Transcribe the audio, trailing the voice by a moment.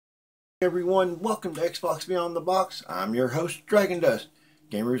Everyone, welcome to Xbox Beyond the Box. I'm your host, Dragon Dust.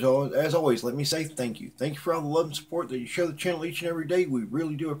 Gamers, as always, let me say thank you. Thank you for all the love and support that you show the channel each and every day. We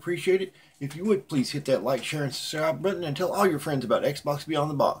really do appreciate it. If you would, please hit that like, share, and subscribe button and tell all your friends about Xbox Beyond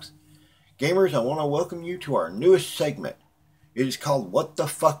the Box. Gamers, I want to welcome you to our newest segment. It is called What the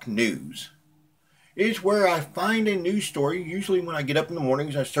Fuck News. It is where I find a news story. Usually when I get up in the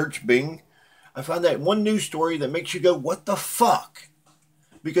mornings, I search Bing. I find that one news story that makes you go, what the fuck?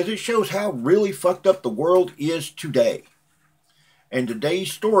 Because it shows how really fucked up the world is today. And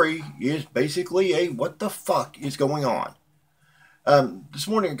today's story is basically a what the fuck is going on. This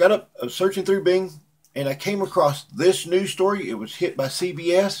morning I got up, I was searching through Bing, and I came across this news story. It was hit by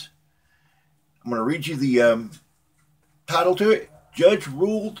CBS. I'm going to read you the title to it. Judge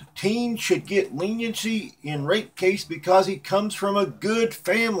ruled teen should get leniency in rape case because he comes from a good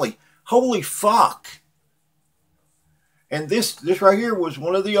family. Holy fuck. And this right here was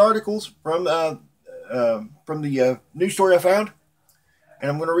one of the articles from the news story I found.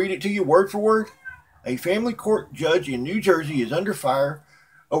 And I'm going to read it to you word for word. A family court judge in New Jersey is under fire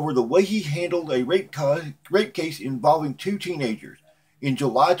over the way he handled a rape case involving two teenagers. In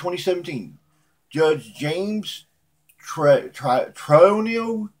July 2017, Judge James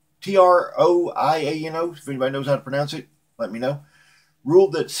Tronio, Troiano, if anybody knows how to pronounce it, let me know,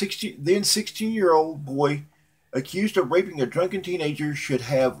 ruled that then 16-year-old boy accused of raping a drunken teenager should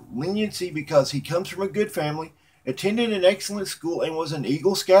have leniency because he comes from a good family, attended an excellent school, and was an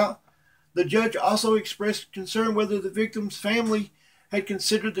Eagle Scout. The judge also expressed concern whether the victim's family had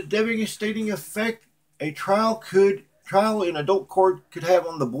considered the devastating effect a trial in adult court could have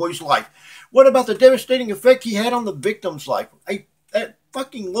on the boy's life. What about the devastating effect he had on the victim's life? That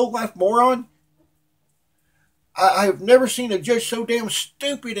fucking low-life moron? I have never seen a judge so damn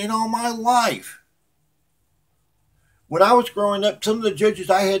stupid in all my life. When I was growing up, some of the judges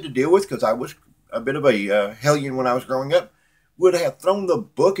I had to deal with, because I was a bit of a hellion when I was growing up, would have thrown the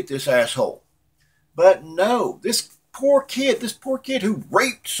book at this asshole. But no, this poor kid who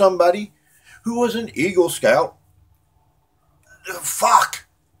raped somebody who was an Eagle Scout, fuck.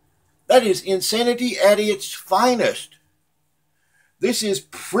 That is insanity at its finest. This is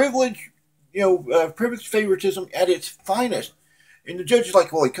privilege, privilege favoritism at its finest. And the judge is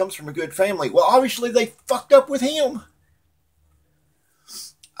like, well, he comes from a good family. Well, obviously they fucked up with him.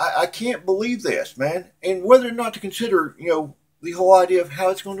 I can't believe this, man. And whether or not to consider, the whole idea of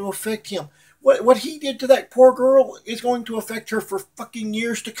how it's going to affect him. What he did to that poor girl is going to affect her for fucking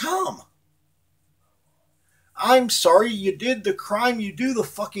years to come. I'm sorry, you did the crime, you do the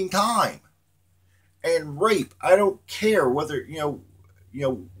fucking time. And rape, I don't care whether,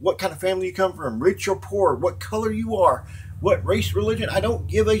 what kind of family you come from, rich or poor, what color you are, what race, religion, I don't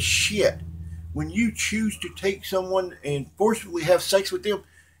give a shit. When you choose to take someone and forcibly have sex with them,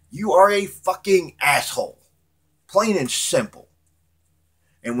 you are a fucking asshole. Plain and simple.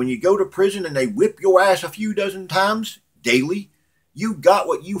 And when you go to prison and they whip your ass a few dozen times daily, you got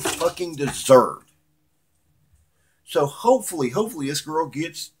what you fucking deserved. So hopefully this girl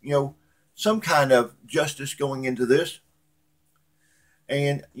gets, some kind of justice going into this.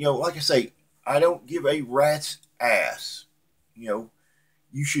 And, like I say, I don't give a rat's ass. You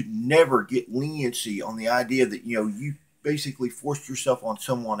should never get leniency on the idea that, you basically forced yourself on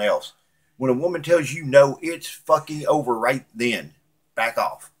someone else. When a woman tells you no, it's fucking over right then. Back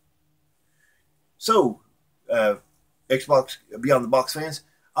off. So, Xbox Beyond the Box fans,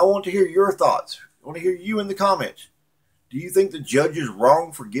 I want to hear your thoughts. I want to hear you in the comments. Do you think the judge is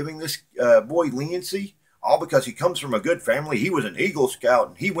wrong for giving this boy leniency? All because he comes from a good family. He was an Eagle Scout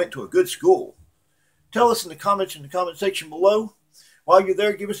and he went to a good school. Tell us in the comment section below. While you're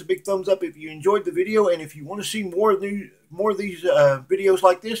there, give us a big thumbs up if you enjoyed the video, and if you want to see more of these videos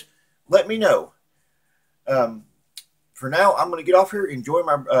like this, let me know. For now, I'm going to get off here, enjoy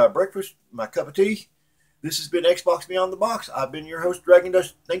my breakfast, my cup of tea. This has been Xbox Beyond the Box. I've been your host, Dragon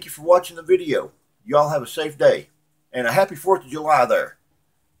Dust. Thank you for watching the video. You all have a safe day, and a happy 4th of July there.